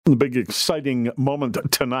The big exciting moment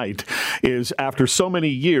tonight is after so many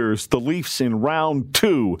years, the Leafs in round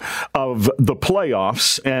 2 of the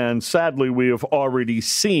playoffs. And sadly, we have already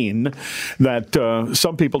seen that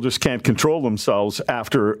some people just can't control themselves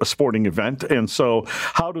after a sporting event. And so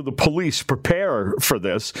how do the police prepare for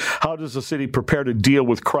this? How does the city prepare to deal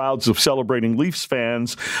with crowds of celebrating Leafs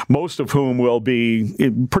fans, most of whom will be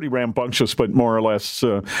pretty rambunctious, but more or less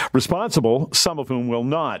responsible, some of whom will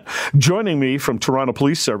not? Joining me from Toronto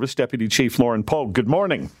Police Service, Deputy Chief Lauren Pogue. Good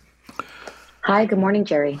morning. Hi, good morning,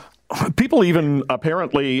 Jerry. People even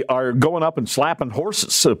apparently are going up and slapping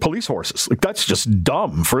horses, police horses. Like, that's just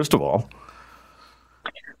dumb, first of all.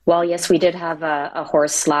 Well, yes, we did have a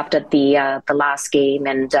horse slapped at the last game.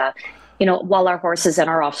 And, while our horses and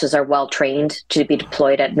our officers are well trained to be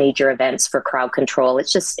deployed at major events for crowd control,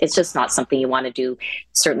 it's just not something you want to do. It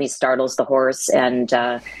certainly startles the horse, and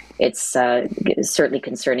it's certainly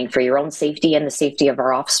concerning for your own safety and the safety of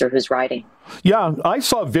our officer who's riding. Yeah, I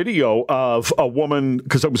saw video of a woman,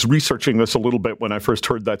 because I was researching this a little bit when I first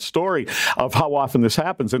heard that story, of how often this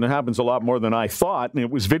happens, and it happens a lot more than I thought. And it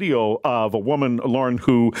was video of a woman, Lauren,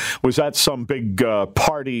 who was at some big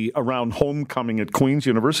party around homecoming at Queen's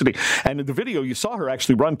University. And in the video, you saw her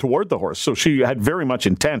actually run toward the horse. So she had very much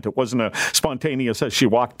intent. It wasn't a spontaneous as she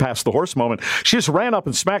walked past the horse moment. She just ran up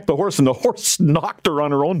and smacked the horse, and the horse knocked her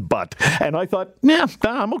on her own butt. And I thought,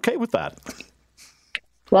 I'm okay with that.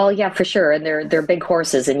 Well, yeah, for sure. And they're big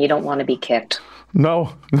horses, and you don't want to be kicked.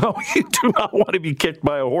 No, you do not want to be kicked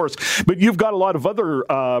by a horse. But you've got a lot of other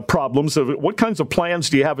problems. What kinds of plans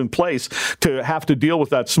do you have in place to have to deal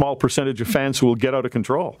with that small percentage of fans who will get out of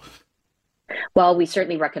control? Well, we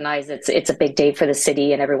certainly recognize it's a big day for the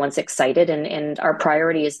city, and everyone's excited. And our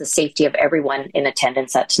priority is the safety of everyone in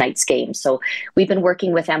attendance at tonight's game. So we've been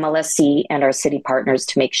working with MLSC and our city partners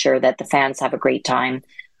to make sure that the fans have a great time,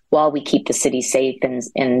 while we keep the city safe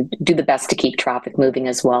and do the best to keep traffic moving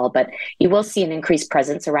as well. But you will see an increased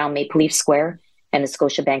presence around Maple Leaf Square and the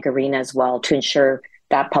Scotiabank Arena as well to ensure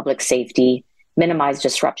that public safety, minimize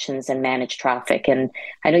disruptions, and manage traffic. And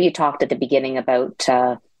I know you talked at the beginning about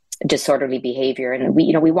disorderly behavior, and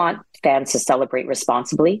we want fans to celebrate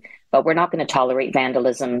responsibly, but we're not going to tolerate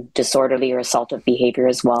vandalism, disorderly or assaultive behavior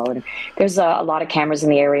as well. And there's a lot of cameras in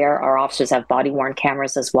the area. Our officers have body-worn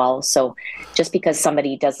cameras as well. So just because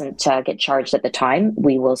somebody doesn't get charged at the time,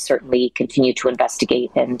 we will certainly continue to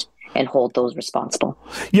investigate and hold those responsible.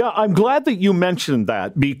 Yeah, I'm glad that you mentioned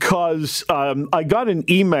that, because I got an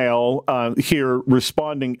email here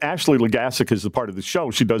responding. Ashley Legasic is a part of the show.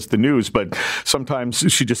 She does the news, but sometimes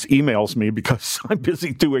she just emails me because I'm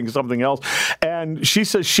busy doing something else. And she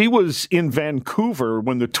says she was in Vancouver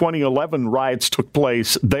when the 2011 riots took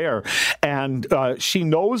place there. And she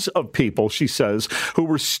knows of people, she says, who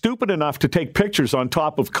were stupid enough to take pictures on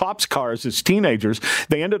top of cops' cars as teenagers.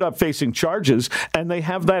 They ended up facing charges, and they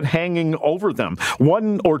have that hanging over them.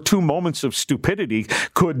 1 or 2 moments of stupidity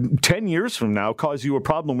could 10 years from now cause you a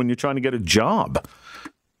problem when you're trying to get a job.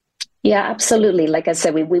 Yeah, absolutely. Like I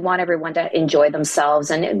said, we want everyone to enjoy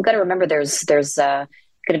themselves. And we've got to remember there's going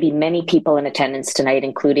to be many people in attendance tonight,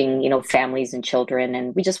 including, families and children.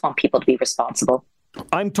 And we just want people to be responsible.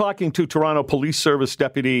 I'm talking to Toronto Police Service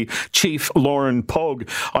Deputy Chief Lauren Pogue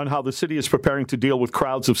on how the city is preparing to deal with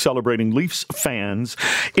crowds of celebrating Leafs fans.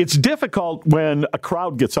 It's difficult when a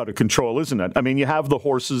crowd gets out of control, isn't it? I mean, you have the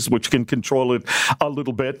horses, which can control it a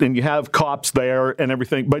little bit, and you have cops there and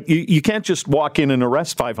everything, but you can't just walk in and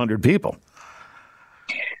arrest 500 people.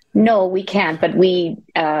 No, we can't, but we,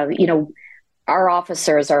 our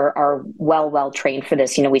officers are well trained for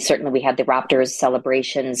this. We had the Raptors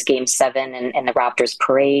celebrations, Game 7, and the Raptors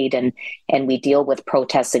parade, and we deal with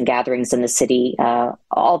protests and gatherings in the city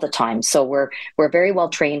all the time. So we're very well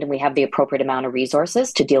trained, and we have the appropriate amount of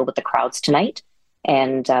resources to deal with the crowds tonight.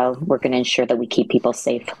 And we're going to ensure that we keep people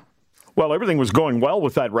safe. Well, everything was going well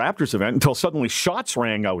with that Raptors event until suddenly shots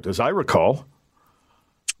rang out, as I recall.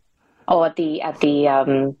 Oh, at the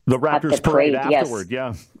Raptors parade afterward,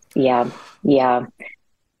 yes. Yeah.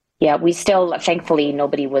 We still, thankfully,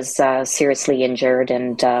 nobody was seriously injured,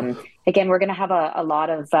 and again, we're going to have a lot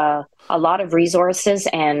of resources,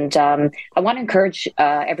 and I want to encourage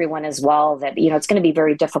everyone as well that it's going to be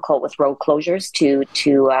very difficult with road closures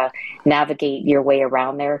to navigate your way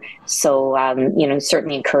around there. So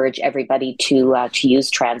certainly encourage everybody to use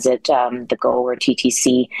transit, the GO or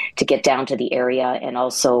TTC, to get down to the area, and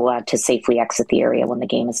also to safely exit the area when the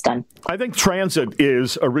game is done. I think transit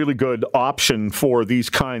is a really good option for these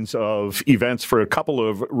kinds of events for a couple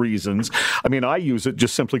of reasons. I mean, I use it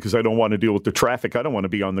just simply because I don't want to deal with the traffic. I don't want to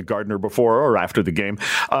be on the Gardner before or after the game.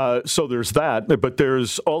 So there's that. But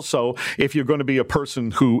there's also, if you're going to be a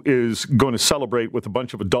person who is going to celebrate with a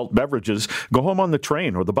bunch of adult beverages, go home on the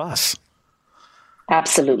train or the bus.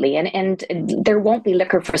 Absolutely. And there won't be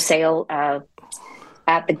liquor for sale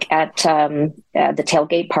at the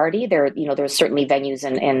tailgate party. There's certainly venues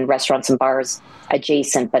and restaurants and bars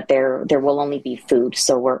adjacent, but there will only be food.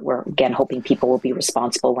 So we're again hoping people will be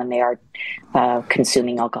responsible when they are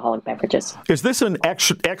consuming alcoholic beverages. Is this an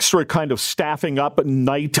extra kind of staffing up at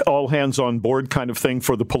night, all hands on board kind of thing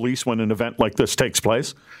for the police when an event like this takes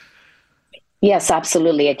place? Yes,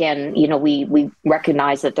 absolutely. Again, we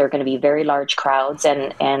recognize that there are going to be very large crowds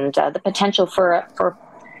and the potential for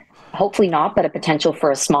hopefully not, but a potential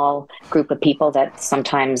for a small group of people that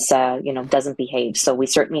sometimes, doesn't behave. So we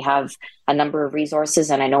certainly have a number of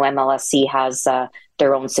resources, and I know MLSC has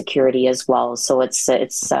their own security as well. So it's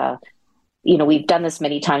we've done this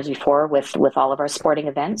many times before with all of our sporting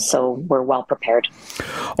events, so we're well prepared.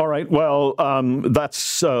 All right. Well,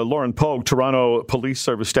 that's Lauren Pogue, Toronto Police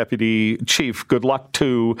Service Deputy Chief. Good luck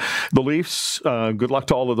to the Leafs. Good luck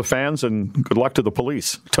to all of the fans, and good luck to the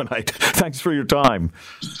police tonight. Thanks for your time.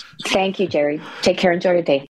 Thank you, Jerry. Take care. Enjoy your day.